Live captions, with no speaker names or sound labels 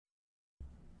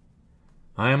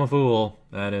I am a fool.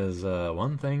 That is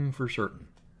one thing for certain.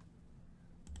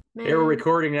 Hey, we're Man.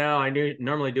 recording now. I knew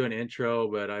normally do an intro,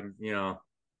 but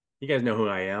you guys know who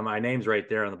I am. My name's right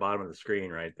there on the bottom of the screen,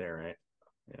 right there, right?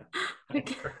 Yeah.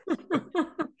 Okay.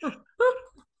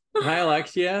 Hi,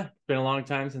 Alexia. It's been a long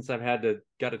time since got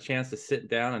a chance to sit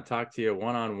down and talk to you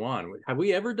one on one. Have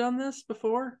we ever done this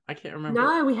before? I can't remember.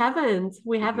 No, we haven't.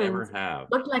 We We never haven't. have.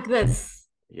 Not like this.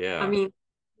 I Yeah. mean,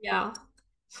 yeah,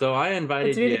 So I it's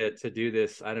invited really, you to do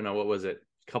this. I don't know, what was it,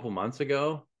 a couple months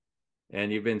ago?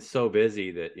 And you've been so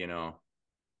busy that,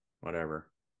 whatever.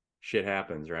 Shit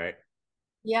happens, right?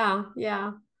 yeah,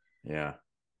 yeah. Yeah.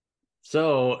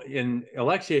 So, in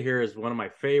Alexia here is one of my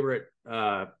favorite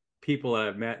people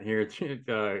I've met here,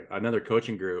 another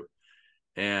coaching group.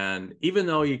 And even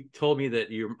though you told me that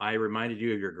I reminded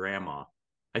you of your grandma,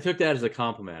 I took that as a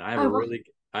compliment. Oh, wow.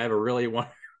 I have a really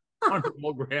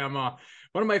wonderful grandma.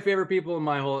 One of my favorite people in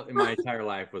my entire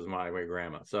life was my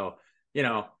grandma. So, you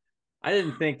know, I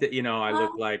didn't think that, I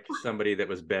looked like somebody that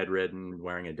was bedridden,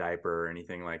 wearing a diaper or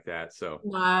anything like that. So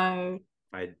No,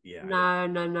 I didn't. no,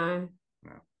 no, no.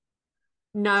 No.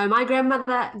 No, my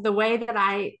grandmother, the way that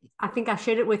I think I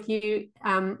shared it with you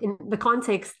in the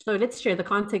context. So let's share the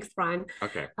context, Brian,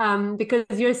 Okay.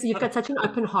 because you've got such an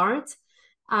open heart,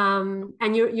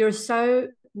 and you're so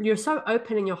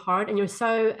open in your heart, and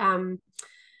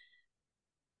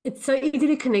it's so easy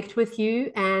to connect with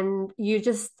you, and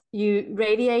you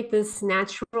radiate this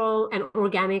natural and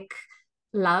organic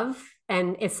love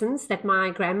and essence that my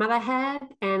grandmother had.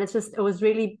 And it was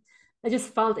really, I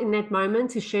just felt in that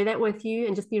moment to share that with you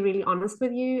and just be really honest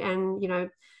with you. And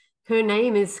her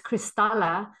name is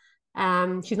Cristalla.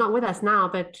 She's not with us now,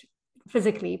 but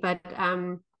physically, but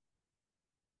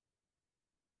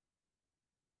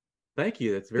Thank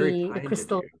you. That's very the kind of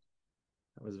crystal. you.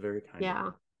 That was very kind of Yeah,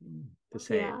 you to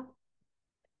say. yeah.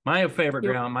 My favorite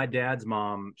You're grandma, my dad's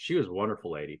mom, she was a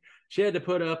wonderful lady. She had to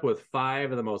put up with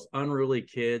five of the most unruly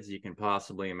kids you can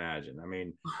possibly imagine. I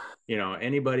mean,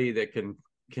 anybody that can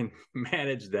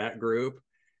manage that group,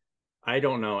 I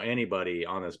don't know anybody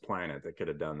on this planet that could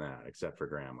have done that except for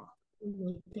grandma.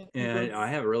 oh my And I goodness.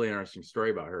 have a really interesting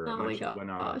story about her. Oh my When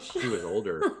gosh. she was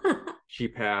older, she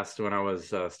passed when I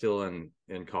was still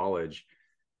in college.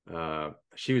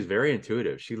 She was very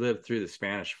intuitive. She lived through the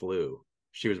Spanish flu.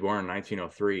 She was born in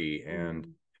 1903, and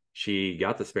Mm. she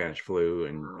got the Spanish flu,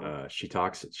 and Wow. she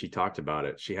talked about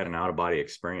it. She had an out of body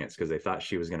experience because they thought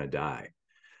she was going to die.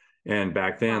 And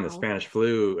back then, the Wow. Spanish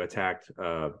flu attacked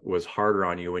was harder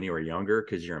on you when you were younger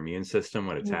because your immune system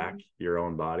would attack Mm. your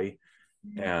own body.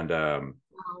 And Wow.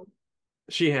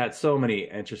 she had so many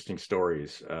interesting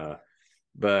stories.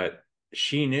 But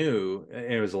she knew,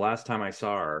 and it was the last time I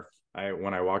saw her.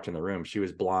 When I walked in the room, she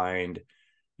was blind,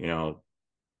 you know,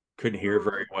 couldn't hear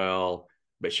very Wow. well.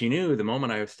 But she knew the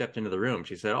moment I stepped into the room,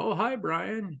 she said, "Oh, hi,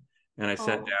 Brian." And I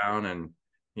sat Oh. down and,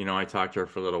 I talked to her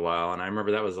for a little while. And I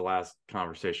remember that was the last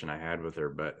conversation I had with her.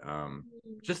 But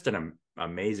just an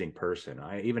amazing person.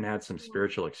 I even had some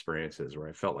spiritual experiences where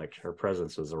I felt like her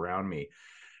presence was around me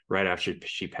right after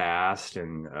she passed.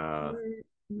 And it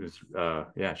was,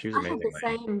 yeah, she was an I had amazing the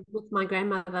lady. same with my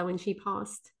grandmother when she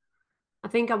passed. I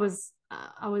think I was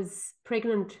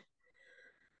pregnant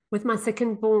with my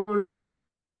second born,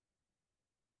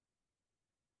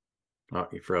 Oh,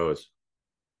 you froze.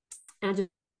 and I just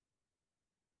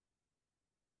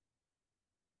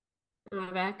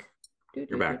my back. Do, You're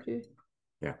do, do, back. do.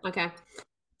 Yeah. Okay.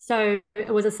 So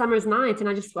it was a summer's night, and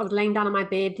I was laying down on my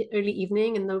bed early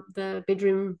evening, and the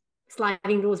bedroom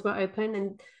sliding doors were open,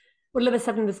 and all of a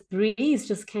sudden this breeze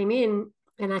just came in,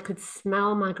 and I could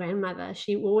smell my grandmother.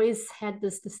 She always had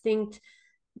this distinct,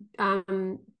 I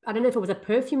don't know if it was a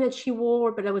perfume that she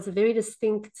wore, but it was a very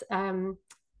distinct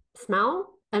smell,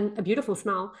 and a beautiful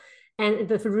smell, and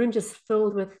the room just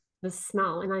filled with the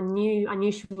smell, and I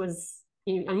knew she was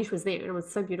there, and it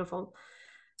was so beautiful,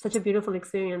 such a beautiful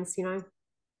experience. And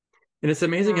it's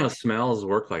amazing Yeah. how smells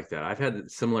work like that. I've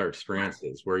had similar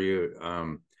experiences where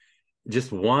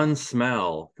just one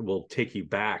smell will take you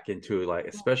back into, like,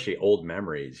 especially old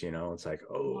memories, it's like,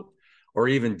 oh, or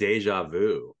even deja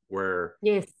vu, where,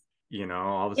 Yes,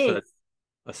 all of a yes. sudden a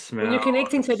When you're smell or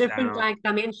connecting a to a different sound. like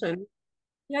dimension.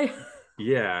 Yeah.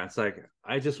 Yeah, it's like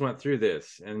I just went through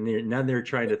this, and now they're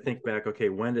trying to think back. Okay,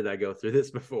 when did I go through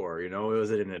this before? Was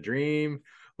it in a dream?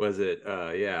 Was it?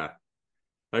 Yeah,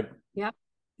 I, Yep.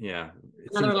 yeah.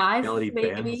 It seems Another like life, reality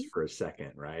bends maybe. for a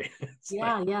second, right? It's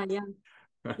like, Yeah, yeah,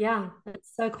 yeah. Yeah.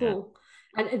 That's so yeah, cool.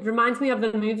 And it reminds me of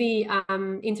the movie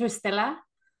Interstellar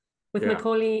with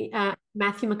yeah.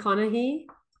 Matthew McConaughey.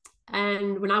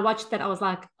 And when I watched that, I was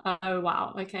like, oh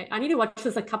wow, okay. I need to watch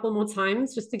this a couple more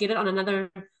times just to get it on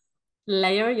another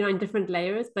layer, in different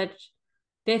layers, but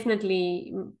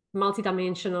definitely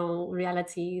multidimensional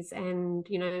realities. And,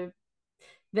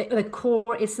 the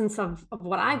core essence of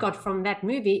what I got from that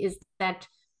movie is that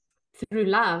through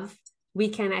love, we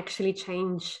can actually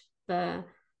change the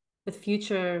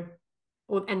future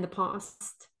and the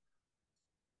past.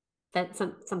 That's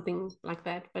something like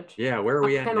that. But Yeah, where are I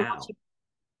we at plan on now? watching.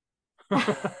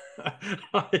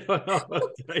 I don't know.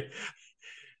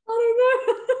 I don't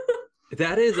know.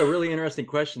 That is a really interesting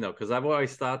question though, because I've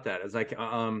always thought that it's like,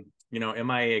 am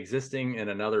I existing in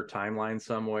another timeline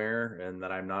somewhere and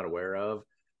that I'm not aware of?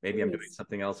 Maybe I'm doing Yes.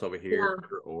 something else over here,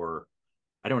 Yeah. or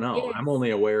I don't know. I'm Yes. only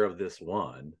aware of this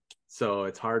one, so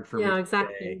it's hard for me Yeah, to say.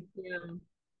 exactly. Yeah.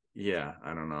 Yeah,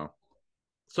 I don't know.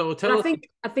 So But tell us.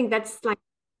 I think that's like,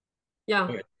 yeah.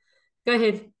 Okay. Go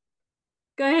ahead.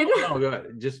 Go ahead. Oh no, go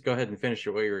ahead. Just go ahead and finish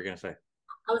what you were gonna say.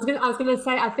 I was gonna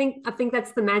say I think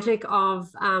that's the magic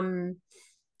of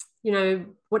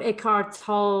what Eckhart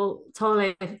Tolle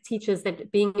teaches,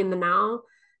 that being in the now,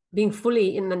 being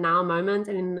fully in the now moment,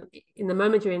 and in the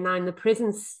moment you're in now, in the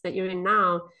presence that you're in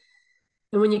now.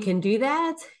 And when you can do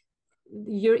that,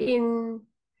 you're in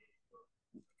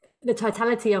the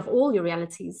totality of all your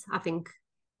realities, I think,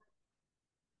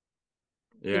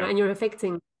 Yeah. and you're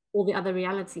affecting all the other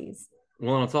realities.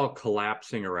 Well, and it's all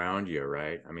collapsing around you,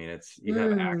 right? I mean, it's you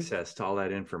have Mm, access to all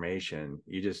that information.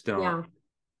 You just don't. yeah.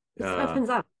 It just Uh, opens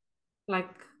up. Like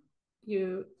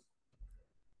you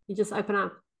you just open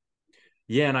up.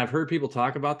 yeah, and I've heard people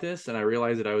talk about this, and I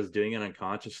realized that I was doing it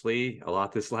unconsciously a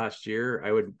lot this last year.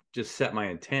 I would just set my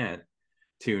intent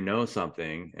to know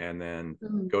something and then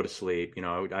Mm, go to sleep.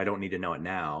 I don't need to know it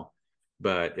now,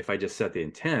 but if I just set the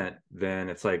intent, then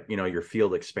it's like, your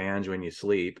field expands when you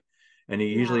sleep. And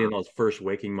usually yeah. in those first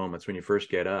waking moments, when you first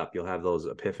get up, you'll have those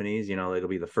epiphanies. It'll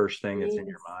be the first thing that's in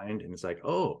your Yes. mind, and it's like,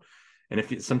 oh.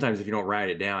 And sometimes if you don't write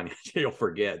it down, you'll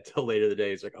forget till later the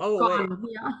day. It's like, oh wait, Gone.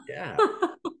 yeah.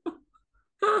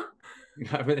 Yeah.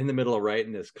 I'm in the middle of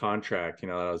writing this contract, that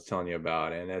I was telling you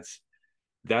about, and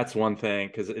that's one thing,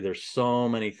 because there's so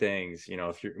many things,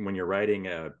 if you're when you're writing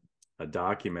a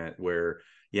document where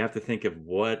you have to think of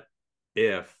what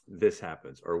if this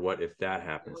happens or what if that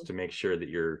happens, to make sure that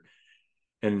you're,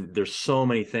 and there's so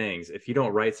many things. If you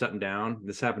don't write something down,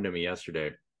 this happened to me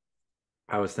yesterday.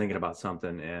 I was thinking about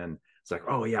something and it's like,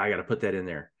 oh yeah, I got to put that in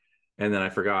there. And then I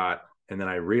forgot. And then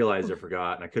I realized I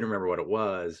forgot and I couldn't remember what it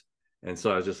was. And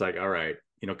so I was just like, all right,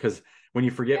 because when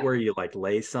you forget Yeah. where you like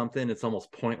lay something, it's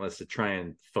almost pointless to try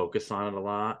and focus on it a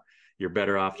lot. You're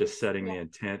better off just setting Yeah. the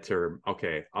intent, or,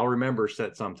 okay, I'll remember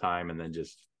set sometime, and then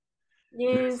just, and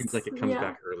then it seems like Yes. it comes Yeah.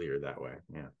 back earlier that way.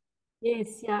 Yeah.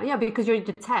 Yes. Yeah. Yeah. Because you're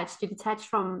detached. You're detached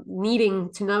from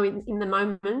needing to know in the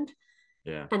moment,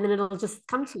 Yeah. and then it'll just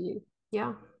come to you.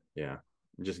 Yeah. Yeah.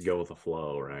 Just go with the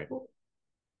flow, right?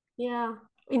 Yeah.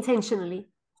 Intentionally.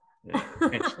 Yeah.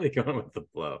 Intentionally going with the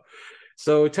flow.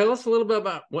 So tell us a little bit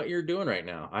about what you're doing right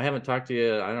now. I haven't talked to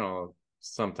you, I don't know,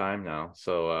 some time now.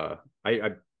 So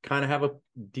I kind of have a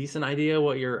decent idea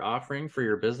what you're offering for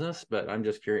your business, but I'm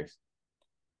just curious.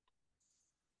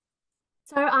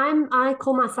 So I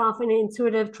call myself an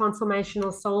intuitive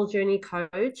transformational soul journey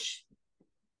coach.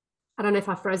 I don't know if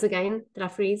I froze again. Did I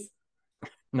freeze?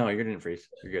 No, you didn't freeze.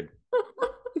 You're good.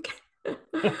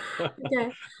 Okay.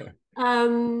 Okay.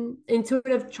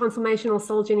 Intuitive transformational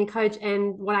soul journey coach.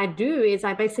 And what I do is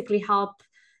I basically help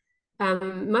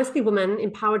mostly women,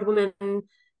 empowered women,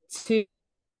 to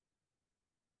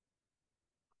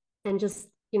and just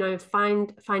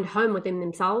find home within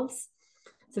themselves,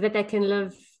 so that they can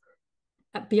live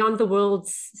beyond the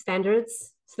world's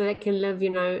standards, so they can live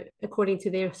according to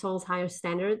their soul's higher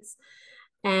standards,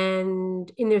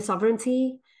 and in their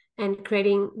sovereignty, and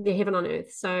creating their heaven on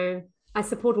earth. So I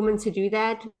support women to do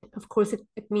that. Of course,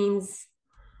 it means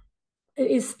it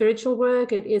is spiritual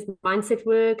work, it is mindset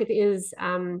work, it is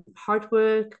heart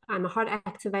work. I'm a heart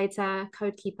activator,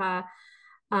 code keeper,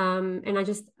 and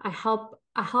I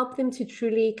help them to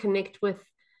truly connect with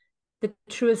the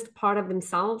truest part of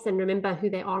themselves and remember who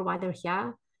they are, why they're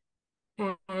here,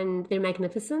 and their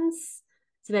magnificence,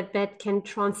 so that that can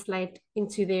translate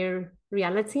into their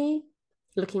reality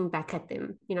looking back at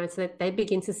them, so that they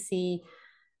begin to see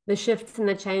the shifts and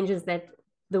the changes, that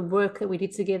the work that we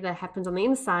did together happens on the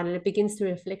inside, and it begins to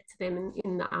reflect to them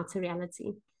in the outer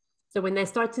reality. So when they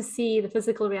start to see the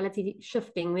physical reality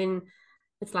shifting, then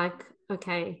it's like,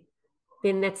 okay,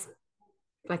 then that's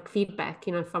like feedback,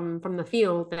 from the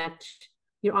field, that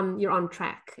you're on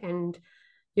track and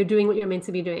you're doing what you're meant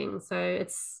to be doing. So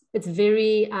it's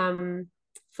very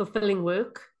fulfilling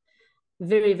work,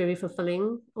 very, very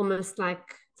fulfilling, almost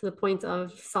like to the point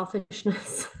of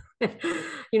selfishness.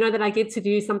 that I get to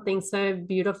do something so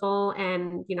beautiful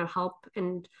and, help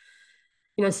and,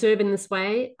 serve in this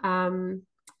way. And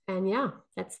yeah,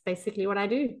 that's basically what I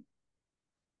do.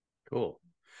 Cool.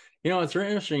 It's very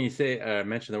interesting you say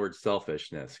mention the word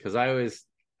selfishness, because I always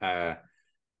uh,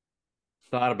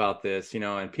 thought about this,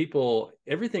 and people,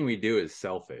 everything we do is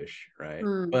selfish, right?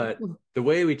 But Mm. the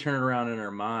way we turn it around in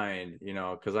our mind,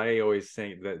 because I always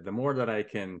think that the more that I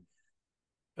can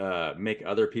make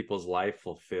other people's life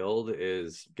fulfilled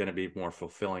is going to be more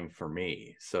fulfilling for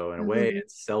me. So in a way, Mm-hmm.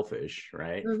 it's selfish,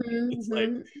 right? It's like,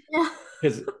 Mm-hmm. Yeah.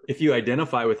 because if you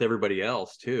identify with everybody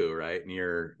else too, right, and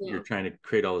you're Yeah. trying to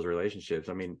create all those relationships,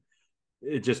 I mean,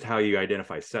 it's just how you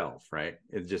identify self, right?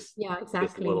 It's just Yeah, this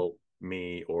exactly. little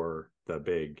me or the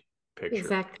big picture.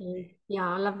 Exactly. Yeah,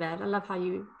 I love that. I love how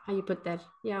you put that.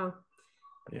 Yeah.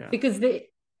 Yeah. Because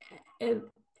uh,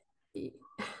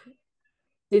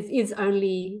 this is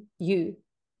only you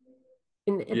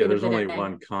at the Yeah. end of There's the only day.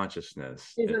 one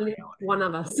consciousness There's in only reality. one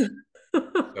of us.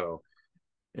 So,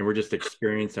 and we're just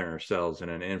experiencing ourselves in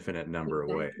an infinite number of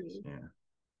ways. Exactly. Yeah.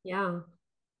 Yeah.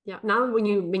 Yeah. Now when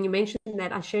you mentioned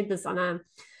that, I shared this on a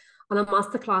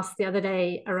masterclass the other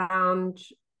day around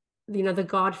the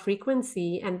God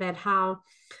frequency, and that how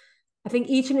I think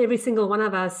each and every single one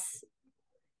of us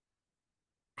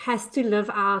has to live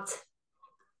out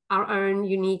our own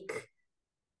unique,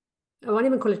 I won't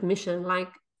even call it mission, like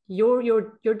your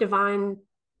divine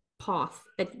path,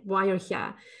 that why you're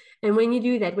here. And when you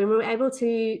do that, when we're able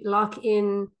to lock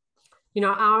in,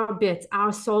 our bit,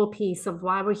 our soul piece of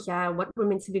why we're here, what we're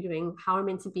meant to be doing, how we're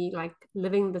meant to be like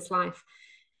living this life,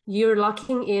 you're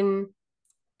locking in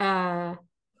uh,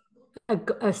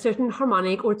 a certain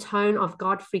harmonic or tone of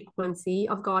God frequency,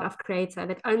 of God, of creator,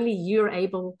 that only you're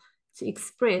able to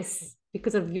express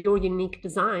because of your unique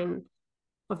design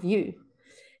of you.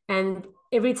 And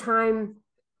every time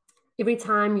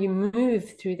you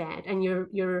move through that, and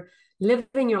you're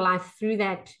living your life through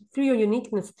that, through your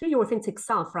uniqueness, through your authentic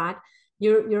self, right?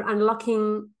 You're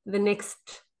unlocking the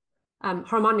next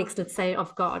harmonics, let's say,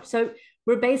 of God. So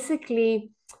we're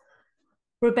basically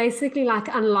we're basically like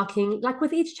unlocking, like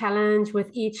with each challenge, with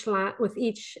each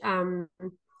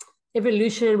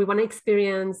evolution we want to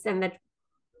experience, and that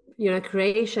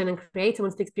creation and creator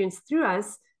wants to experience through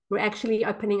us. We're actually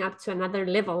opening up to another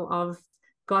level of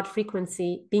God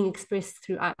frequency being expressed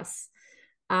through us.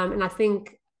 And I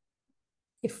think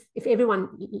if everyone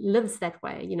lives that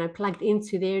way, plugged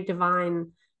into their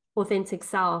divine authentic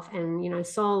self and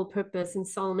soul purpose and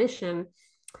soul mission,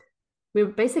 we're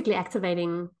basically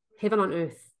activating heaven on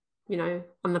earth,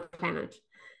 on the planet.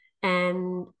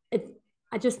 And it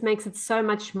just makes it so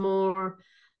much more,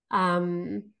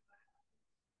 how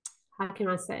can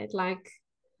I say it, like,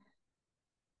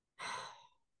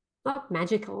 not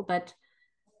magical, but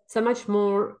so much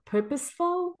more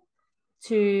purposeful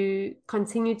to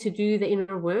continue to do the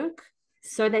inner work,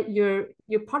 so that you're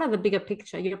part of the bigger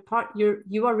picture.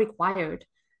 You are required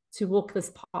to walk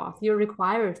this path. You're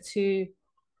required to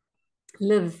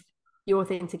live your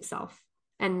authentic self,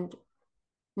 and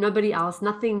nobody else,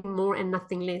 nothing more and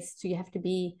nothing less. So you have to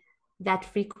be that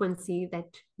frequency that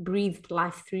breathed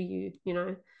life through you.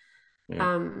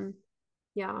 Yeah. um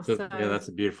yeah, So so yeah, that's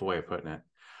a beautiful way of putting it.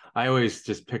 I always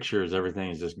just picture as everything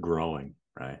is just growing,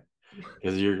 right?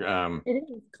 Because you're it is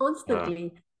uh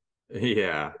constantly.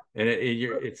 yeah, and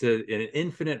it's an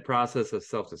infinite process of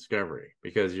self-discovery,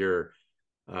 because you're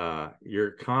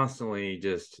constantly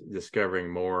just discovering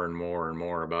more and more and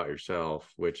more about yourself,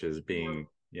 which is Yeah. being,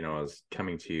 is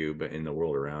coming to you, but in the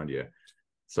world around you.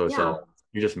 So it's Yeah. all,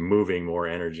 you're just moving more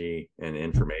energy and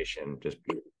information, just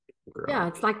Yeah, growing,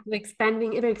 it's like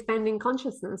the ever expanding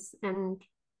consciousness, and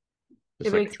just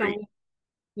ever like a tree. expanding.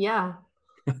 Yeah.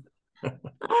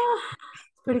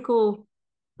 It's pretty cool.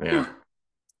 Yeah. Yeah.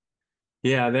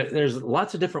 Yeah, there's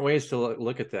lots of different ways to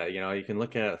look at that. You can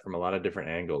look at it from a lot of different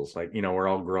angles. Like, we're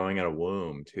all growing in a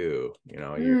womb too. You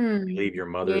Mm. leave your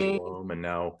mother's Yes. womb, and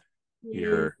now Yes.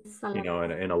 you're, I love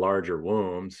that. in a larger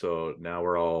womb. So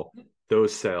now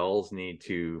those cells need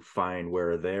to find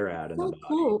where they're at in the So body.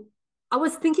 cool. I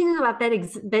was thinking about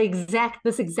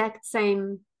this exact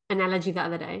same analogy the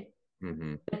other day.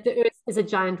 Hmm. That the earth is a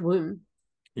giant womb.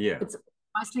 Yeah. It's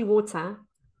mostly water,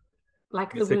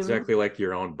 like the It's womb. exactly like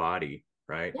your own body,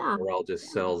 right? Yeah. We're all just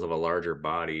Yeah. cells of a larger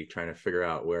body trying to figure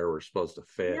out where we're supposed to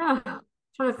fit. Yeah.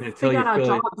 Trying to And until figure you out our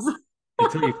feel it, jobs.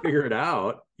 until you figure it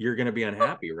out, you're going to be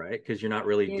unhappy, right? Because you're not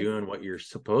really Yes. doing what you're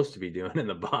supposed to be doing in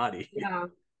the body. Yeah.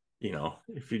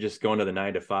 If you're just going to the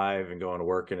 9 to 5 and going to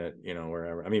work in it,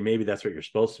 wherever. I mean, maybe that's what you're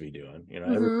supposed to be doing.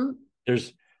 Mm-hmm.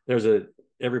 There's there's a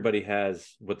everybody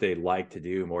has what they like to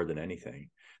do more than anything.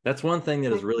 That's one thing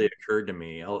that has really Exactly. occurred to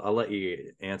me. I'll let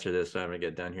you answer this so I'm gonna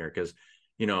get done here because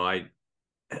I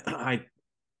I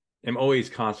am always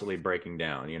constantly breaking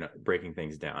down, breaking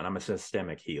things down. I'm a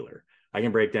systemic healer. I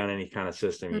can break down any kind of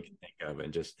system you can think of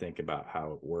and just think about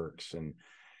how it works. And,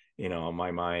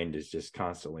 my mind is just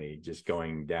constantly just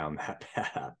going down that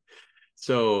path.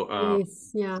 So,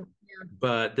 Yes. Yeah.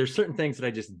 but there's certain things that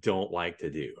I just don't like to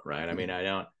do, right? I mean,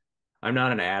 I'm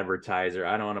not an advertiser.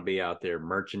 I don't want to be out there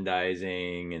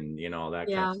merchandising and, that kind of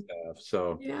Yeah. stuff.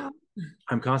 So Yeah.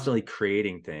 I'm constantly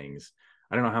creating things.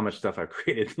 I don't know how much stuff I've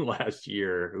created in the last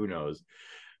year. Who knows?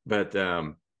 But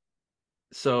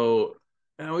so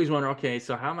I always wonder, okay,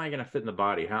 so how am I going to fit in the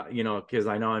body? How, because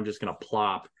I know I'm just going to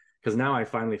plop because now I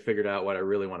finally figured out what I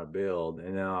really want to build.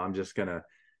 And now I'm just,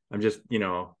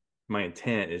 my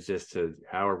intent is just to,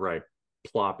 however I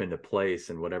plop into place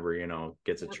and whatever,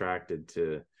 gets Yep. attracted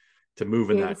to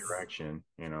move in that Yes. direction.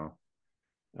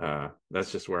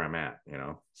 That's just where I'm at.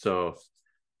 So,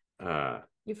 uh,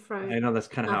 You froze. I know that's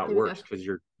kind of Oh, how it there we go. works because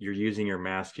you're using your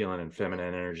masculine and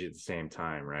feminine energy at the same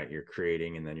time, right? You're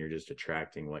creating and then you're just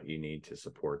attracting what you need to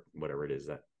support whatever it is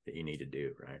that you need to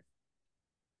do, right?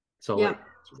 So I'll let Yeah.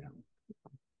 you answer that.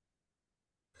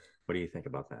 What do you think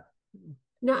about that?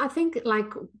 No, I think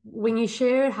like when you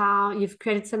share how you've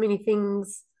created so many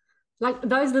things, like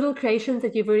those little creations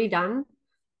that you've already done,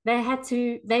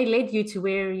 they led you to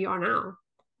where you are now.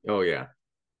 Oh yeah.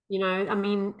 I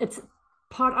mean, it's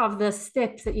part of the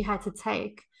steps that you had to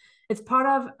take. It's part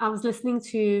of, I was listening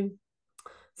to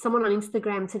someone on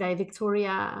Instagram today,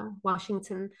 Victoria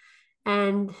Washington,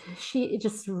 and she it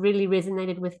just really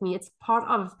resonated with me. It's part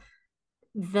of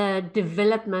the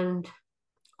development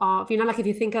of, like if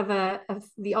you think of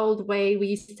the old way we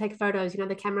used to take photos,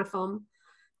 the camera film,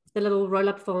 the little roll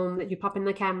up film that you pop in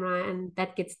the camera and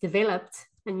that gets developed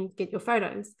and you get your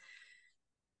photos.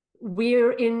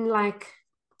 We're in like,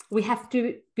 we have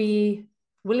to be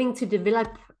willing to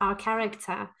develop our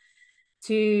character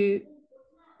to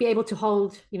be able to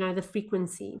hold, the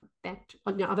frequency that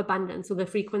of abundance, or the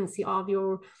frequency of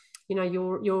your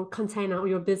container or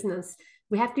your business.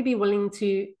 We have to be willing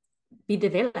to be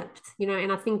developed,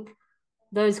 and I think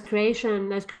those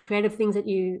creative things that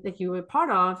you were part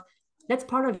of, that's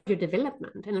part of your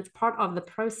development and it's part of the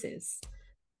process.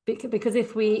 Because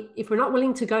if we're not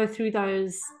willing to go through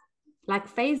those like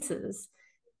phases,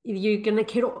 you're gonna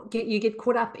get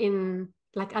caught up in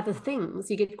like other things.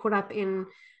 You get caught up in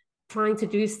trying to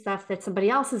do stuff that somebody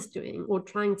else is doing, or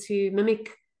trying to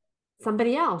mimic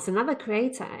somebody else, another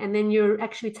creator, and then you're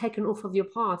actually taken off of your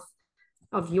path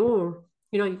of your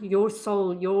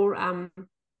soul,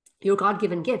 your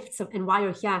God-given gifts, and why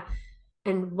you're here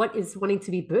and what is wanting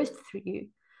to be birthed through you.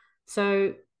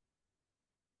 So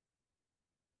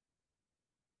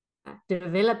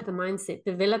develop the mindset,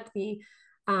 develop the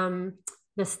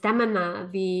stamina,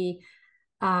 the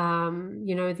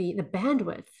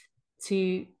bandwidth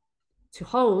to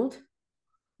hold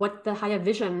what the higher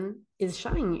vision is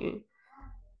showing you.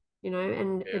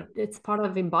 And Yeah. it's part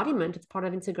of embodiment, it's part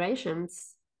of integration.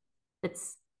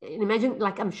 It's imagine,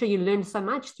 like, I'm sure you learned so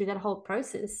much through that whole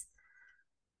process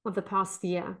of the past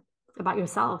year about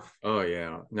yourself. Oh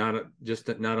yeah. Not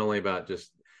only about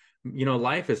just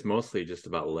life is mostly just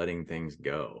about letting things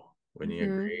go. Wouldn't you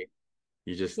Mm-hmm. agree?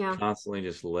 You just Yeah. constantly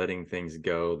just letting things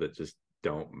go that just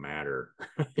don't matter.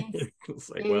 Yes. It's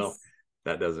like, well, Yes.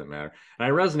 that doesn't matter. And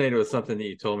I resonated with something that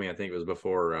you told me, I think it was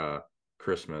before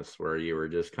Christmas, where you were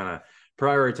just kind of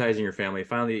prioritizing your family.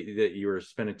 Finally, that you were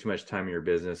spending too much time in your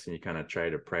business and you kind of try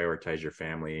to prioritize your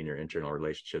family and your internal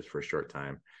relationships for a short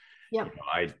time. Yep.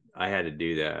 I had to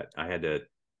do that.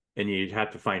 And you'd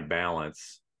have to find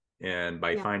balance. And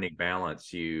by Yep. finding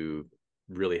balance, you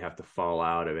really have to fall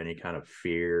out of any kind of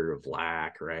fear of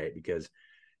lack, right? Because,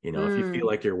 if you feel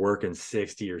Mm. like you're working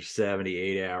 60 or 70,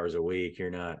 80 hours a week,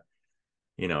 you're not,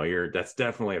 that's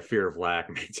definitely a fear of lack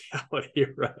mentality,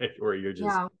 right? Where you're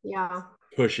just Yeah. Yeah.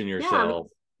 pushing Yeah. I mean,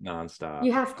 yourself nonstop.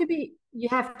 you have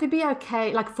to be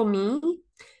okay. Like for me,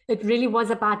 it really was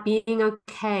about being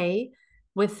okay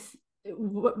with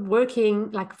working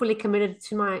like fully committed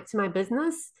to my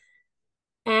business,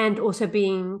 and also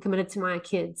being committed to my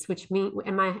kids, which mean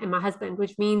and my husband,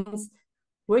 which means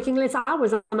working less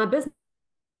hours on my business.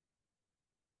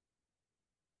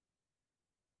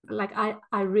 Like I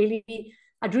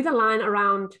drew the line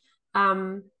around,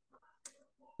 um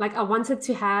like I wanted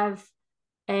to have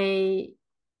a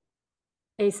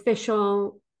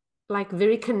special, like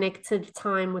very connected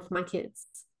time with my kids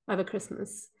over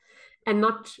Christmas, and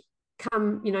not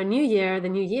come, the new year,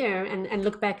 and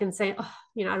look back and say, oh,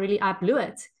 I blew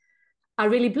it. I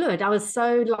really blew it. I was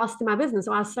so lost in my business,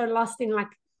 or I was so lost in like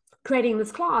creating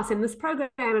this class and this program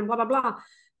and blah blah blah.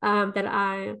 that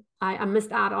I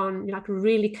missed out on, like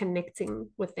really connecting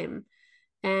with them.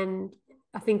 And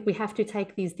I think we have to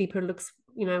take these deeper looks,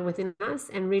 within us,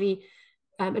 and really,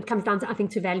 it comes down to, I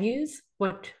think, to values.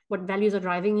 What values are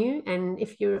driving you, and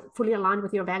if you're fully aligned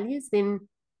with your values, then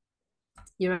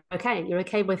you're okay. You're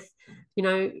okay with,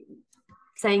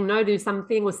 saying no to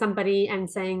something or somebody and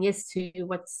saying yes to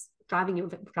what's driving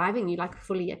you like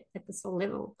fully at the soul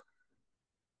level.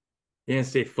 Yeah,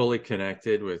 stay fully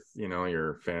connected with,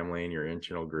 your family and your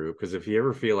internal group. Because if you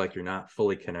ever feel like you're not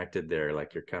fully connected there,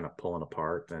 like you're kind of pulling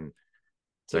apart, then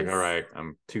it's like, all Yes. right,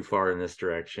 I'm too far in this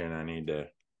direction. I need to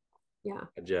Yeah.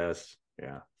 adjust.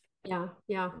 Yeah.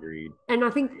 Yeah. Agreed. And I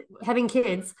think having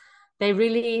kids, they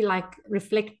really like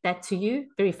reflect that to you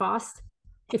very fast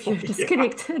if Oh, you're yeah.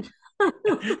 disconnected.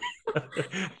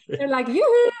 They're like,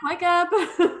 you wake up.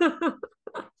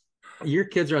 Your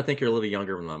kids are, I think you're a little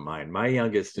younger than mine. My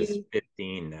youngest is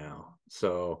 15 now.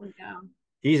 So Yeah.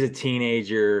 he's a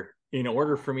teenager. In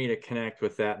order for me to connect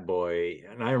with that boy,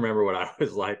 and I remember what I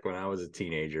was like when I was a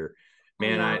teenager, Oh,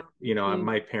 man, yeah.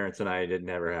 my parents and I did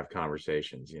never have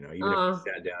conversations, even if we Uh,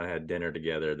 sat down and had dinner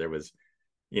together, there was,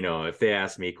 if they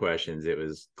asked me questions, it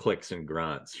was clicks and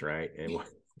grunts, right? And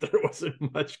there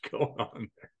wasn't much going on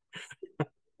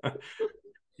there.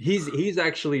 He's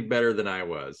actually better than I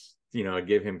was,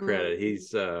 give him credit.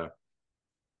 mm,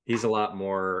 He's a lot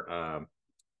more,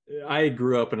 I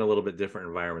grew up in a little bit different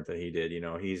environment than he did.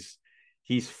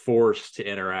 He's forced to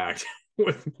interact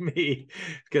with me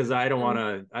because I don't want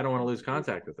to lose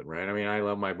contact with him. Right. I mean, I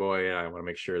love my boy and I want to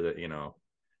make sure that,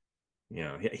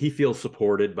 he feels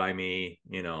supported by me,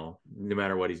 no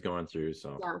matter what he's going through.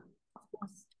 So, yeah, of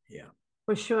course. yeah.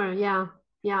 For sure. Yeah.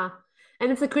 Yeah.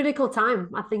 And it's a critical time.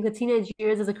 I think the teenage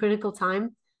years is a critical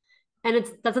time, and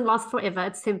it doesn't last forever.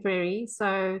 It's temporary.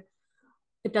 So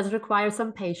it does require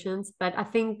some patience. But I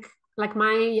think, like,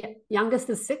 my youngest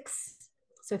is 6,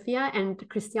 Sophia, and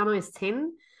Cristiano is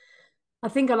 10. I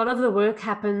think a lot of the work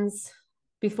happens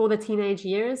before the teenage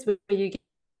years, where you get,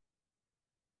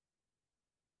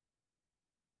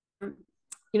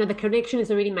 the connection is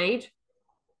already made,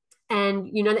 and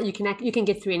you know that you can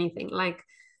get through anything. Like,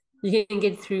 you can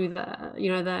get through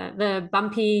the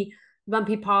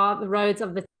bumpy part, the roads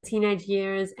of the teenage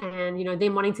years, and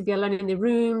them wanting to be alone in their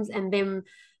rooms, and them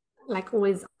like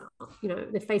always,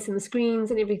 they're facing the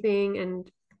screens and everything. And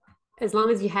as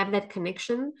long as you have that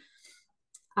connection,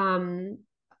 um,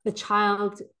 the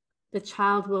child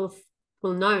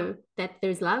will know that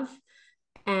there's love,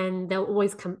 and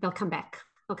they'll come back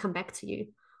to you Yeah.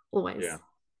 always.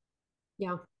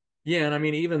 Yeah. Yeah. And I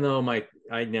mean, even though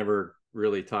I never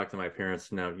really talked to my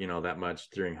parents now, that much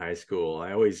during high school,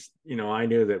 I always, I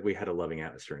knew that we had a loving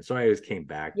atmosphere. And so I always came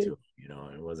back Yeah. to,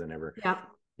 it wasn't ever, Yeah.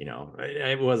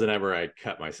 it wasn't ever I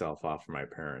cut myself off from my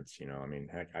parents. I mean,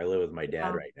 heck, I live with my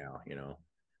dad Yeah. right now.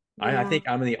 I Yeah. think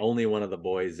I'm the only one of the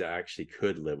boys that actually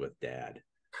could live with dad.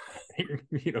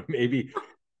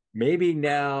 Maybe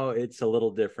now it's a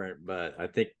little different, but I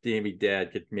think maybe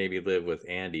dad could maybe live with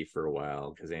Andy for a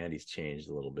while because Andy's changed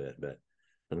a little bit. But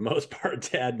for the most part,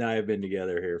 dad and I have been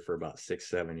together here for about 6,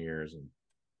 7 years, and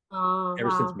Oh,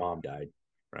 ever since wow. mom died,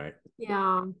 right?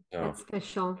 Yeah, So that's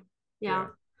special. Yeah. yeah.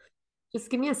 Just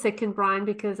give me a second, Brian,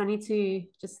 because I need to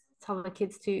just tell the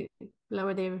kids to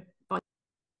lower their body.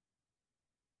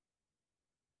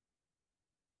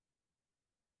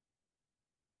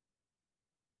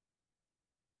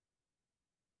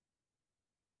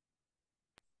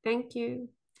 Thank you.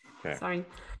 Okay. Sorry.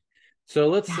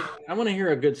 So Yeah. I want to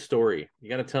hear a good story. You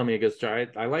got to tell me a good story.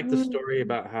 I like the story Mm.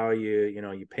 about how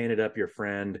you painted up your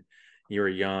friend, you were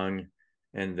young,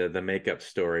 and the makeup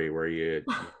story where you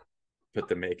put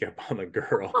the makeup on the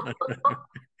girl.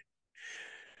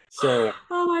 So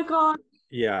Oh my God.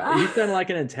 yeah, you sound like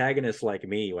an antagonist like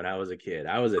me when I was a kid.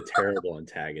 I was a terrible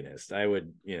antagonist. I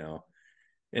would, and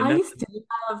I that's used to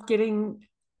love getting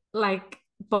like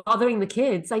bothering the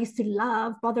kids. I used to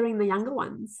love bothering the younger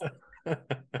ones.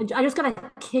 And I just got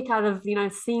a kick out of,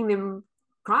 seeing them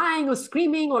crying or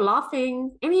screaming or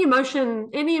laughing. Any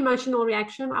emotional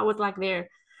reaction, I was like there.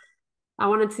 I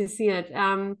wanted to see it.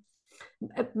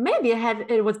 Maybe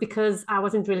it was because I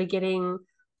wasn't really getting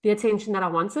the attention that I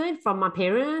wanted from my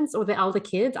parents or the elder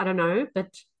kids. I don't know, but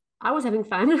I was having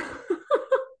fun.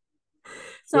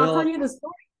 So I'll tell well, you the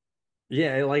story.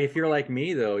 yeah, like if you're like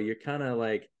me though, you're kind of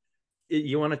like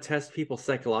you want to test people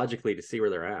psychologically to see where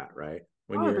they're at, right?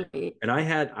 When you're Probably. and I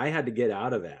had to get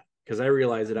out of that because I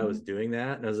realized that I was Mhm. doing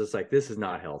that and I was just like, this is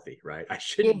not healthy, right? I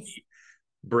shouldn't Yes. be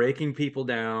breaking people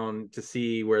down to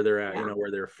see where they're at, Yeah.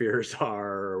 where their fears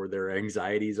are or where their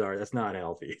anxieties are. That's not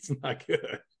healthy. It's not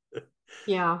good.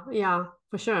 Yeah. Yeah.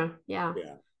 For sure. Yeah.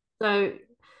 Yeah. So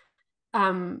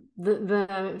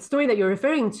the story that you're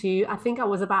referring to, I think I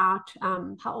was about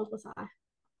how old was I?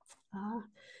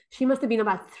 She must have been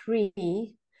about 3,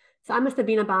 so I must have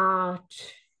been about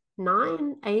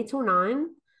 9, 8 or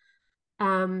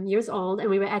 9 years old, and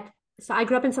we were at. So I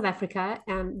grew up in South Africa,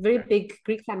 very big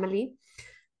Greek family,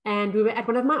 and we were at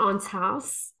one of my aunt's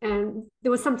house, and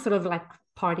there was some sort of like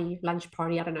party, lunch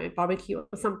party, I don't know, barbecue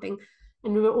or something,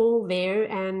 and we were all there,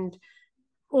 and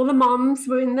all the moms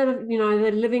were in the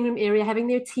living room area having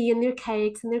their tea and their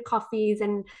cakes and their coffees,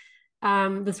 and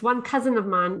this one cousin of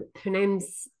mine, her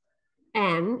name's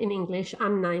Anne in English,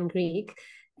 Anna in Greek.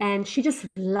 And she just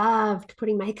loved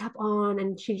putting makeup on,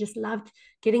 and she just loved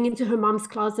getting into her mom's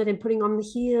closet and putting on the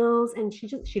heels. And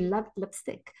she loved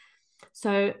lipstick.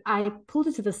 So I pulled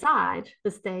her to the side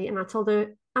this day and I told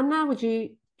her, Anna, do you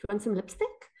want some lipstick?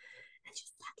 And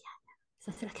she's like, yeah.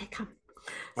 So I said, okay, come.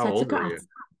 So How I old took her were out. you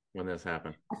when this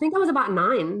happened? I think I was about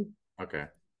 9. Okay.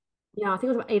 Yeah, I think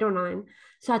it was about 8 or 9.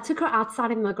 So I took her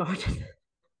outside in the garden.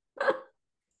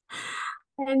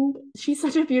 And she's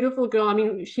such a beautiful girl. I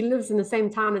mean, she lives in the same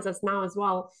town as us now as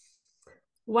well.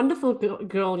 Wonderful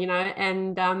girl,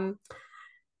 And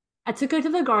I took her to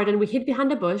the garden. We hid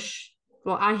behind a bush.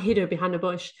 Well, I hid her behind a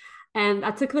bush. And I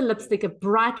took the lipstick, a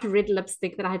bright red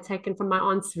lipstick that I had taken from my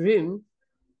aunt's room,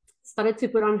 started to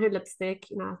put on her lipstick.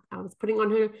 I was putting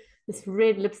on her this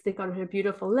red lipstick on her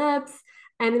beautiful lips.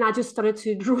 And then I just started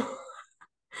to draw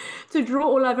to draw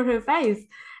all over her face.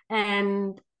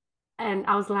 And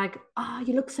I was like, "Oh,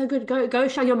 you look so good. Go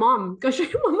show your mom. Go show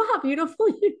your mom how beautiful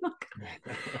you look."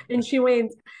 And she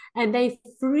went, and they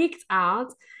freaked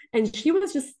out. And she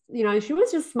was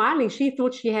just smiling. She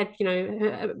thought she had,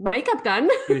 her makeup done.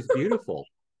 It was beautiful.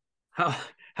 How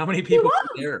many It people were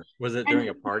was. there? Was it during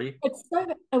And a party?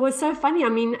 it was so funny. I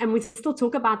mean, and we still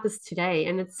talk about this today.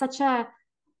 And it's such a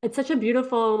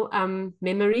beautiful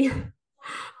memory.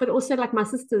 But also, like my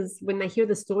sisters, when they hear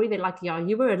the story, they're like, "Yeah,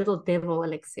 you were a little devil,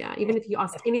 Alexia." Even if you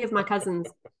ask any of my cousins,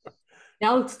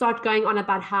 they'll start going on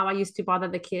about how I used to bother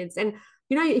the kids. And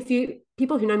if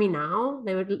people who know me now,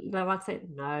 they'll like say,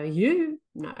 "No,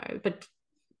 no," but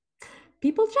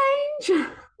people change.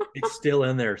 It's still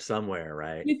in there somewhere,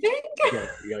 right? You think?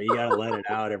 You gotta let it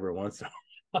out every once in a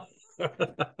while.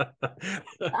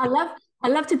 I love I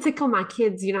love to tickle my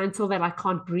kids, until they like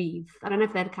can't breathe. I don't know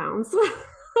if that counts.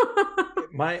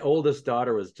 My oldest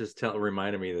daughter was just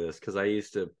reminding me of this because I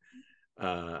used to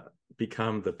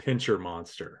become the pincher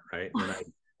monster, right? And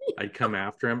I'd come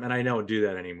after him, and I don't do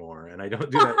that anymore, and I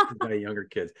don't do that to my younger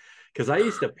kids because I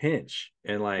used to pinch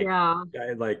and Yeah,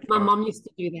 my mom used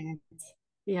to do that.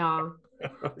 Yeah.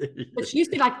 But she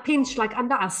used to like pinch like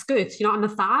under our skirt, on the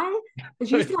thigh. And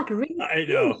she used to like really I pinch.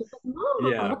 know. Like,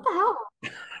 Mom, Yeah. what the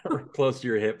hell? Close to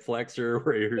your hip flexor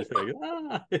where you're just like,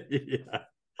 yeah.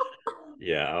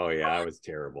 Yeah. Oh yeah. I was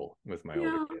terrible with my older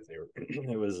Yeah. kids.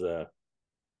 It was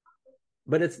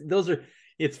but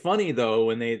it's funny though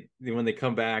when they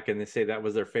come back and they say that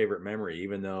was their favorite memory,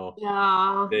 even though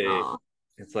Yeah. they Oh.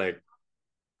 it's like,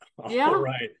 all Yeah.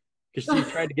 right. Because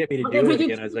she tried to get me to Okay, do but it you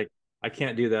again. I was like, I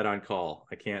can't do that on call.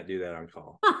 I can't do that on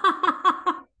call.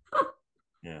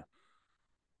 Yeah.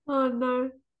 Oh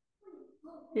no.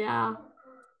 Yeah.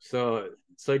 So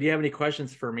do you have any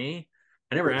questions for me?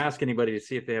 I never ask anybody to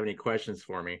see if they have any questions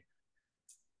for me.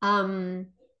 Um,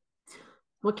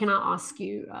 what can I ask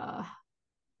you?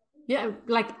 Yeah,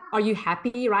 like, are you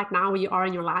happy right now where you are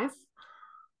in your life?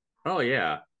 Oh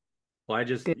yeah. Well, I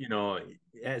just, Good.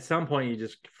 at some point you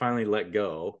just finally let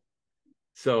go.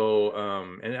 So,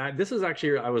 this is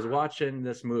actually, I was watching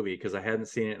this movie because I hadn't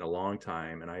seen it in a long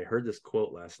time, and I heard this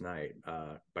quote last night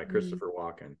by Mm. Christopher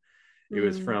Walken. It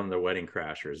was Mm. from The Wedding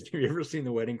Crashers. Have you ever seen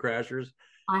The Wedding Crashers?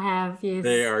 I have,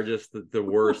 They yes. are just the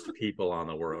worst people on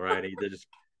the world, right? They're just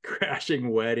crashing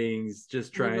weddings,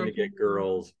 just I trying to get imagine.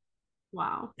 girls.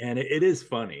 Wow. And it is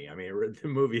funny. I mean, the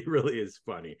movie really is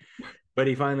funny. But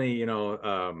he finally,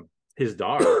 his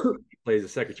daughter, he plays the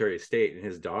Secretary of State, and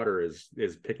his daughter is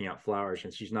picking out flowers,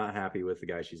 and she's not happy with the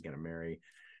guy she's going to marry.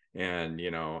 And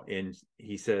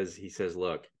he says,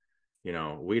 look,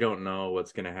 we don't know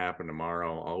what's going to happen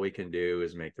tomorrow. All we can do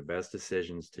is make the best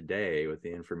decisions today with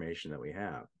the information that we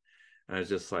have. And I was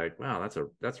just like, wow,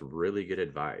 that's really good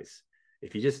advice.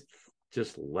 If you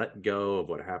just let go of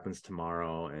what happens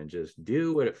tomorrow and just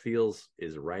do what it feels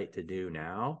is right to do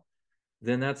now,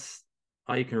 then that's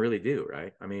all you can really do,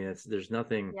 right? I mean, there's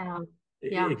nothing. Yeah.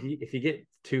 Yeah. If you get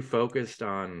too focused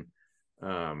on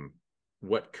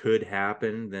what could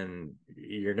happen, then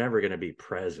you're never going to be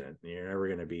present. You're never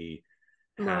going to be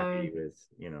No. happy with,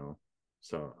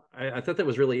 So I thought that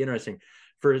was really interesting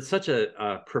for such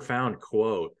a profound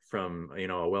quote from,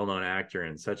 a well-known actor,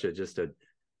 and such a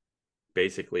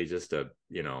basically just a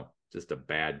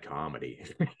bad comedy.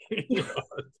 You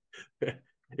know?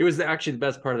 It was actually the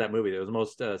best part of that movie. It was the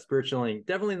most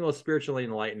definitely the most spiritually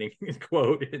enlightening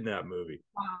quote in that movie.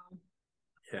 Wow.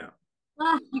 Yeah.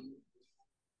 Ah,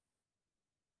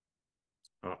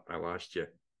 Oh, I lost you.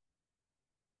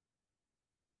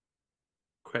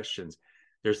 Questions.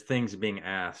 There's things being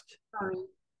asked. sorry.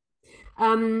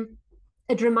 Um,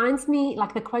 it reminds me,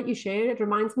 like the quote you shared, it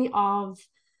reminds me of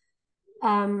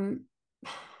um,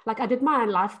 like I did my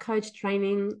life coach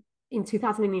training in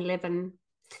 2011,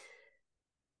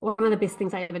 one of the best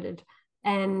things I ever did.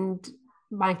 And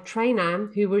my trainer,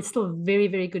 who were still very,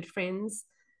 very good friends,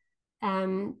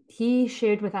 he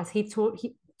shared with us, he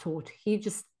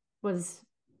just was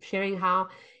sharing how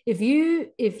if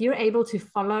you're able to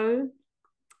follow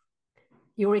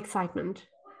your excitement,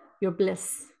 your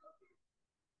bliss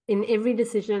in every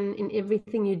decision, in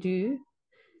everything you do,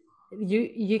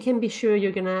 you can be sure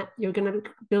you're gonna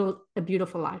build a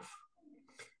beautiful life.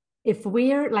 If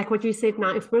we're like what you said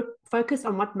now, if we're focused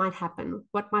on what might happen,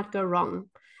 what might go wrong,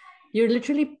 you're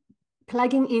literally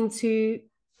plugging into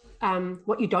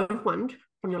what you don't want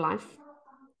from your life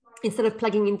instead of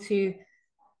plugging into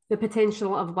the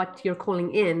potential of what you're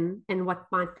calling in and what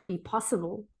might be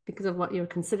possible because of what you're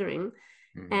considering.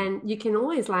 Mm-hmm. And you can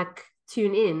always like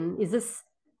tune in. Is this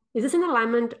in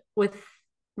alignment with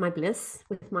my bliss,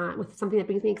 with something that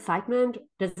brings me excitement?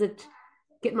 Does it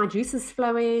get my juices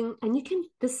flowing? And you can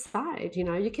decide,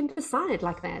 you can decide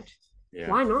like that. Yeah.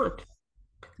 Why not?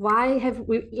 Why have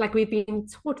we've been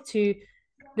taught to,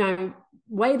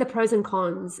 weigh the pros and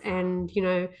cons and,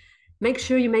 make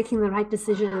sure you're making the right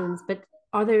decisions. But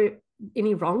are there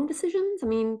any wrong decisions? I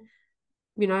mean,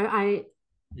 I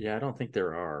Yeah, I don't think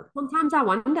there are. sometimes I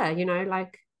wonder,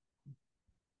 like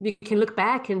you can look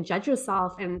back and judge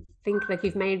yourself and think that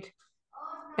you've made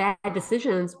bad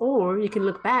decisions, or you can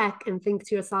look back and think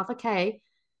to yourself, okay,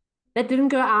 that didn't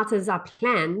go out as I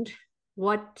planned.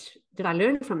 What did I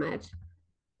learn from it?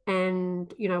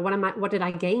 And what did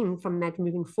I gain from that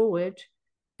moving forward?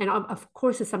 And of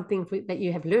course, it's something that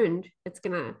you have learned that's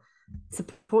going to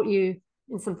support you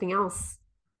in something else,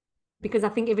 because I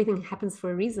think everything happens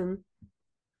for a reason.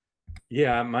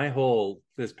 Yeah, my whole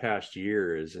this past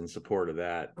year is in support of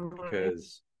that Right.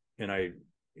 because, and I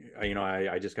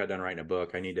just got done writing a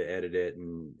book. I need to edit it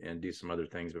and do some other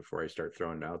things before I start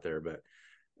throwing it out there. But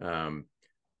um,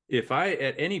 if I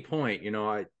at any point,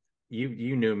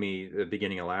 you knew me at the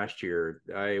beginning of last year,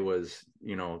 I was,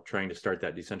 trying to start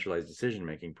that decentralized decision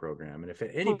making program. And if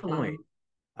at any point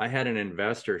Hmm. I had an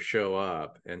investor show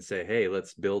up and say, "Hey,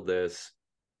 let's build this,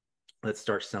 let's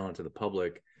start selling to the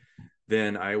public,"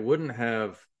 then I would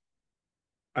have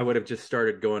just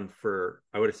started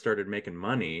I would have started making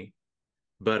money,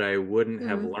 but I wouldn't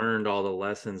have Mm. learned all the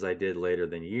lessons I did later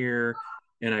than year.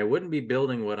 And I wouldn't be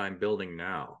building what I'm building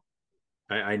now.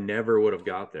 I never would have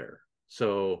got there.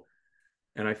 So,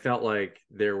 and I felt like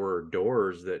there were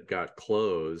doors that got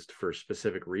closed for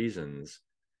specific reasons.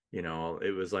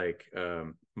 It was like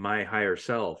my higher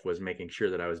self was making sure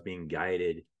that I was being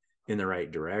guided in the right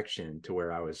direction to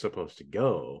where I was supposed to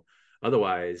go.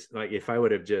 Otherwise, like if I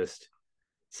would have just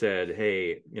said,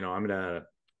 "Hey,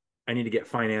 I need to get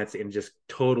finance," and just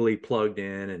totally plugged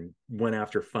in and went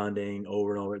after funding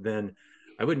over and over, then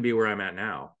I wouldn't be where I'm at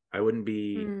now. I wouldn't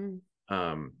be. Mm.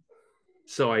 Um,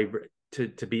 so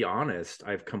to be honest,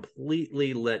 I've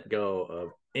completely let go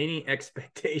of any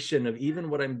expectation of even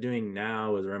what I'm doing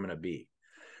now is where I'm going to be.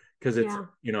 Because Yeah.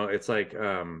 it's like,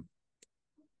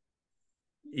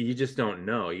 you just don't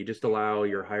know. You just allow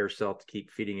your higher self to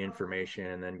keep feeding information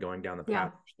and then going down the Yeah.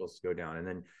 path you're supposed to go down. And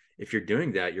then if you're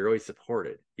doing that, you're always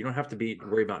supported. You don't have to be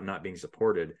worry about not being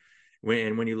supported.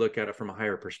 When you look at it from a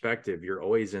higher perspective, you're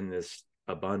always in this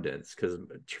abundance. Because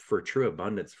for true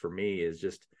abundance for me is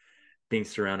just being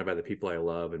surrounded by the people I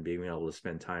love and being able to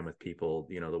spend time with people,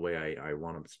 the way I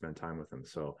want to spend time with them.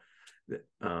 So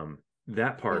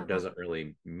that part Yeah. doesn't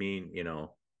really mean,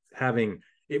 having,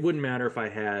 it wouldn't matter if I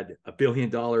had $1 billion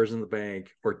in the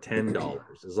bank or $10,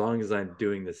 as long as I'm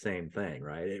doing the same thing,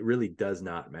 right? It really does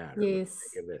not matter when Yes.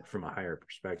 I think of it from a higher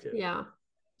perspective. Yeah.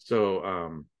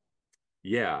 So,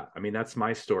 yeah, I mean, that's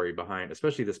my story behind,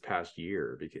 especially this past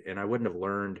year, and I wouldn't have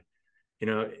learned, you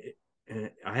know,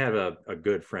 I have a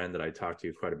good friend that I talk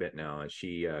to quite a bit now, and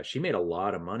she made a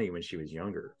lot of money when she was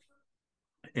younger,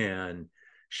 and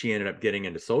she ended up getting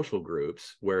into social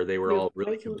groups where they were You're all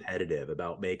really crazy. competitive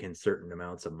about making certain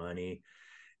amounts of money,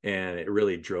 and it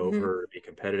really drove Hmm. her to be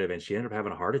competitive, and she ended up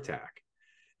having a heart attack,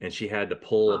 and she had to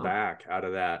pull Wow. back out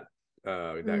of that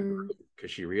Mm. group because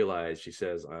she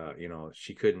says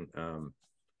she couldn't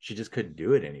she just couldn't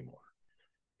do it anymore.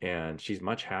 and she's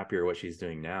much happier what she's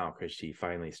doing now because she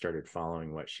finally started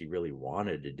following what she really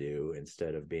wanted to do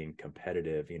instead of being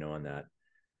competitive, you know, in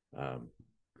um,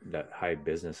 that high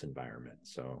business environment.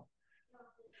 So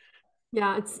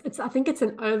Yeah, it's I think it's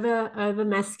an over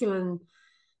masculine,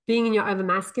 being in your over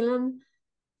masculine,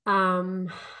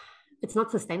 um, it's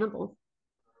not sustainable.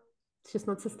 It's just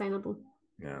not sustainable.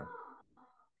 yeah.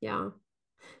 Yeah.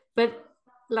 But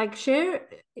like share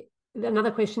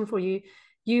another question for you.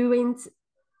 You went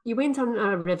you went on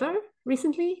a river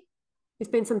recently? You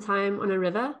spent some time on a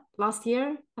river last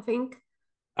year, I think.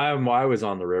 I was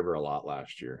on the river a lot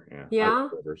last year. Yeah, I love Yeah.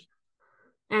 rivers.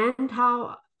 And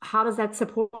how does that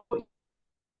support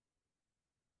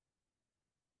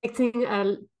expecting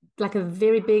a like a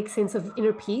very big sense of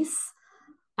inner peace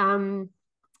um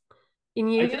in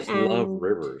I you just love and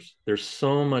rivers. There's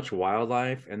so much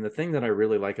wildlife, and the thing that I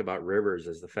really like about rivers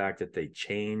is the fact that they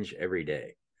change every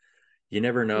day. You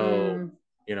never know, mm,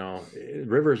 you know,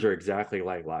 rivers are exactly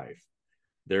like life.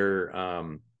 They're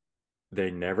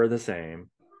they never the same.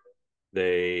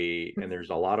 And there's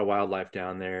a lot of wildlife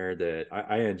down there that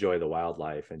I enjoy the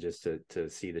wildlife and just to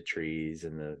see the trees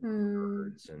and the mm,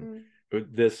 birds. And mm.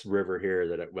 this river here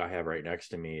that I have right next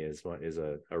to me is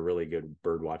a really good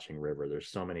bird watching river.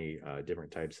 There's so many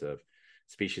different types of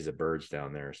species of birds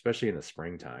down there, especially in the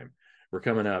springtime. We're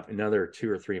coming up another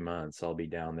 2 or 3 months. I'll be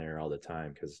down there all the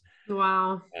time because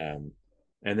Wow. um,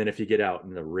 and then if you get out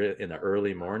in the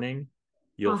early morning,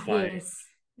 you'll Oh find yes.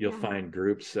 you'll Yeah. find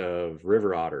groups of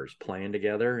river otters playing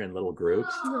together in little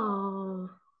groups, Oh,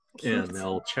 and cute.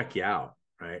 they'll check you out,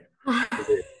 right?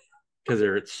 Because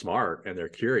they're smart and they're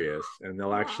curious, and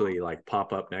they'll actually like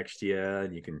pop up next to you,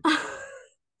 and you can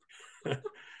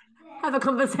Have a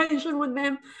conversation with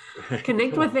them,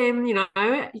 connect with yeah,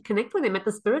 them, connect with them at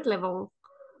the spirit level,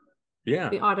 yeah.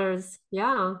 the otters.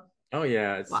 Yeah. Oh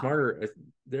yeah, it's Wow. smarter.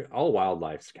 They're all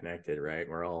wildlife's connected, right?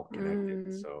 We're all connected.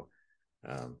 Mm, So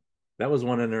um, that was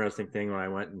one interesting thing when I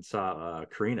went and saw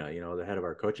Karina, you know, the head of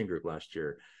our coaching group last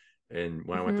year. And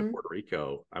when I went to mm-hmm. Puerto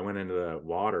Rico, I went into the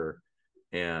water,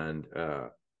 and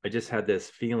I just had this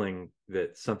feeling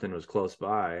that something was close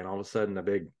by, and all of a sudden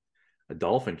a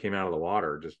dolphin came out of the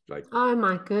water, just like Oh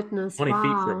my goodness. 20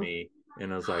 feet from Wow. me,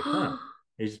 and I was like, huh,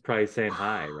 he's probably saying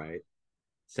hi, right?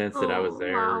 Sensed that I was Oh,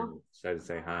 there wow. and decided to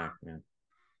say hi. Yeah,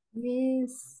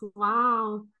 Yes.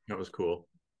 Wow. that was cool.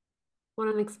 What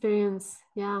an experience.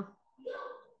 Yeah.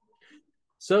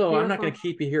 So I'm not going Beautiful. to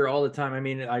keep you here all the time. I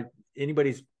mean,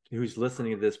 anybody's who's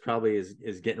listening to this probably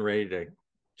is getting ready to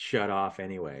shut off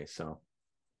anyway. So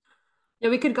Yeah,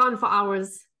 we could go on for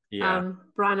hours. yeah.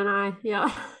 Brian and I.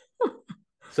 Yeah.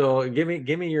 So give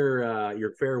me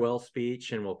your farewell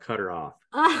speech, and we'll cut her off.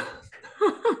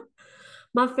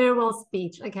 My farewell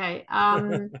speech. Okay.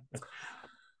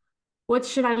 What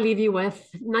should I leave you with?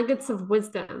 Nuggets of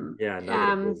wisdom. Yeah,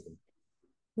 nugget of wisdom.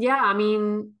 Yeah, I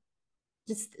mean,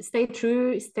 just stay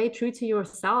true to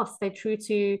yourself, stay true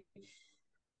to,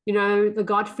 the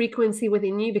God frequency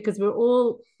within you, because we're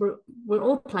all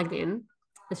plugged in.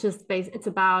 It's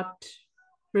about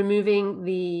removing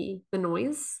the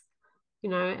noise,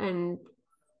 and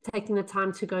taking the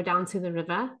time to go down to the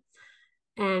river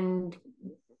and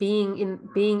being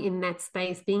in that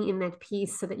space, being in that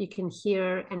peace, so that you can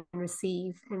hear and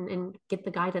receive and get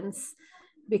the guidance.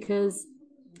 Because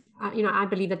I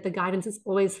believe that the guidance is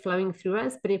always flowing through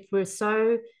us, but if we're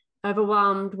so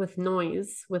overwhelmed with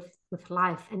noise, with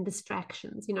life and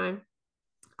distractions,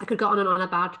 I could go on and on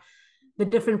about the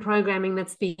different programming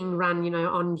that's being run,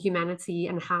 on humanity,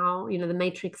 and how, the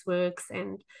matrix works,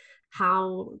 and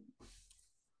how,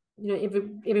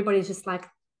 everybody's just like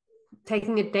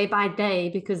taking it day by day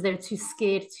because they're too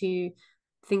scared to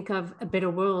think of a better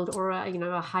world, or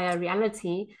a higher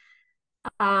reality.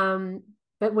 um,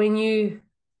 but when you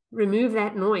remove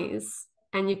that noise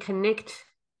and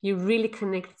you really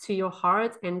connect to your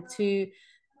heart and to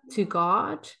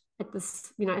God at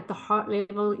this, at the heart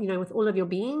level, with all of your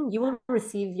being, you will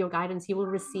receive your guidance. You will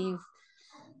receive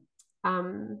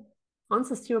um,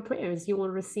 answers to your prayers. You will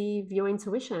receive your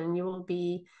intuition.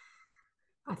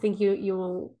 I think you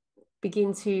will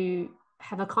begin to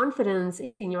have a confidence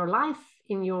in your life,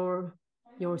 in your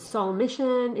soul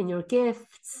mission, in your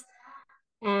gifts.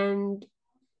 And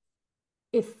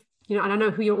if I don't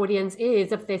know who your audience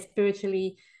is, if they're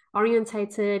spiritually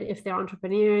orientated, if they're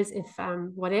entrepreneurs, if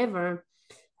whatever,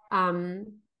 um,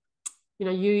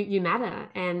 you matter,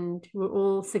 and we're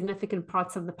all significant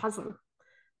parts of the puzzle.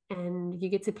 And you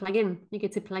get to plug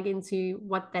into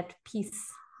what that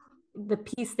piece the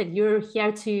piece that you're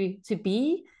here to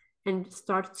be, and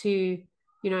start to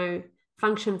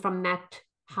function from that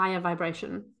higher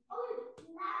vibration.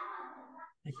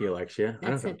 Thank you, Alexia. I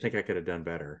That's don't it. think I could have done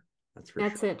better. That's for sure.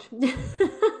 That's it.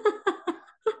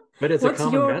 But it's a What's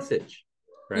common your, message,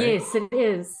 right? yes, it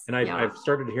is. And I've Yeah.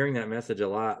 started hearing that message a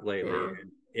lot lately. Yeah.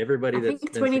 And everybody I that's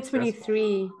think been successful.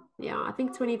 2023, yeah, I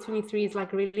think 2023 is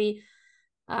like really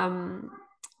um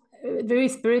a very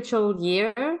spiritual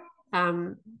year.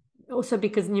 Um Also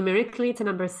because numerically it's a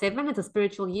number seven, it's a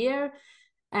spiritual year.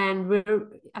 And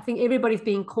I think everybody's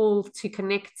being called to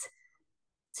connect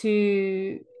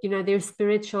to, their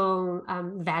spiritual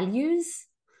values,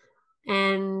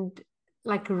 and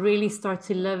like really start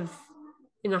to live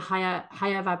in a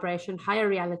higher vibration, higher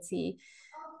reality,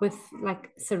 with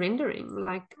like surrendering,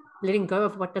 like letting go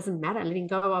of what doesn't matter, letting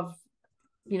go of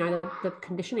the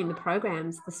conditioning, the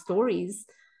programs, the stories,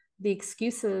 the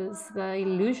excuses, the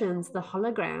illusions, the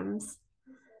holograms.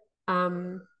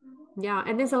 um yeah,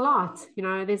 and there's a lot in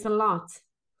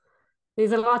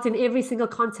every single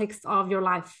context of your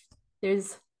life. There's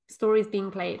stories being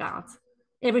played out.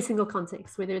 Every single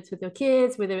context, whether it's with your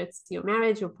kids, whether it's your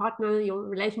marriage, your partner, your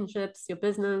relationships, your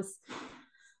business.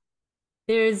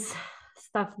 There's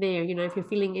stuff there. If you're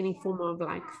feeling any form of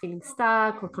like feeling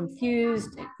stuck or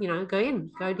confused,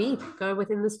 go deep, go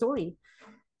within the story.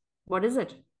 What is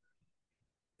it?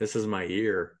 This is my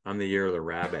year. I'm the year of the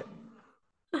rabbit.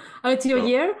 Oh, it's your So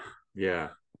year? yeah.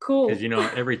 Because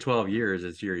Cool. every 12 years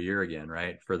it's your year again,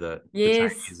 right? For the Chinese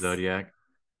Yes. zodiac.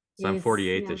 So I'm Yes.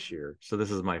 48 Yeah. this year. So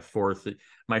this is my fourth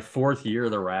year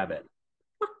of the rabbit.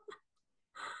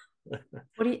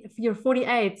 You're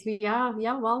 48. Yeah.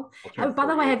 Yeah. Well, I'll turn oh, by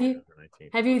the way, 48 have on you November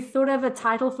 19th. have you thought of a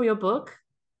title for your book?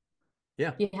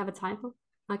 Yeah. Do you have a title?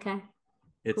 Okay.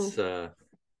 It's Cool.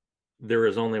 There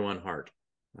is only one heart.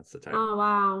 That's the title. Oh,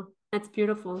 wow. That's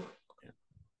beautiful.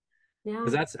 Yeah.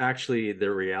 Because Yeah. that's actually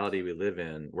the reality we live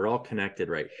in. We're all connected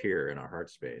right here in our heart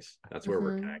space. That's where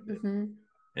we're Mm-hmm. connected. Mm-hmm.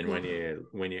 And Yeah.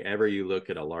 when you look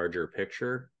at a larger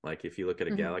picture, like if you look at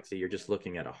a Mm-hmm. galaxy, you're just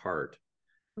looking at a heart,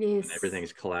 and Yes.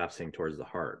 everything's collapsing towards the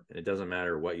heart. And it doesn't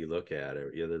matter what you look at,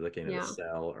 or you're either looking at a Yeah.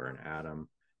 cell or an atom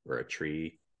or a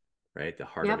tree, right? The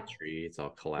heart of a Yep. tree, it's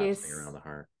all collapsing Yes. around the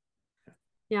heart.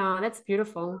 Yeah, that's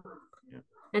beautiful. Yeah.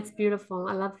 That's beautiful.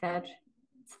 I love that.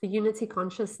 It's the unity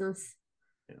consciousness.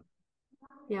 Yeah.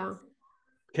 Yeah.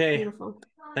 Okay. Beautiful.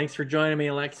 Thanks for joining me,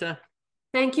 Alexa.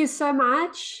 Thank you so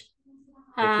much.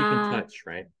 We'll keep in Uh, touch,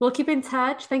 right? we'll keep in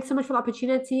touch. Thanks so much for the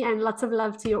opportunity, and lots of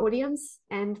love to your audience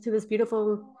and to this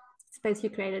beautiful space you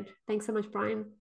created. Thanks so much, Brian.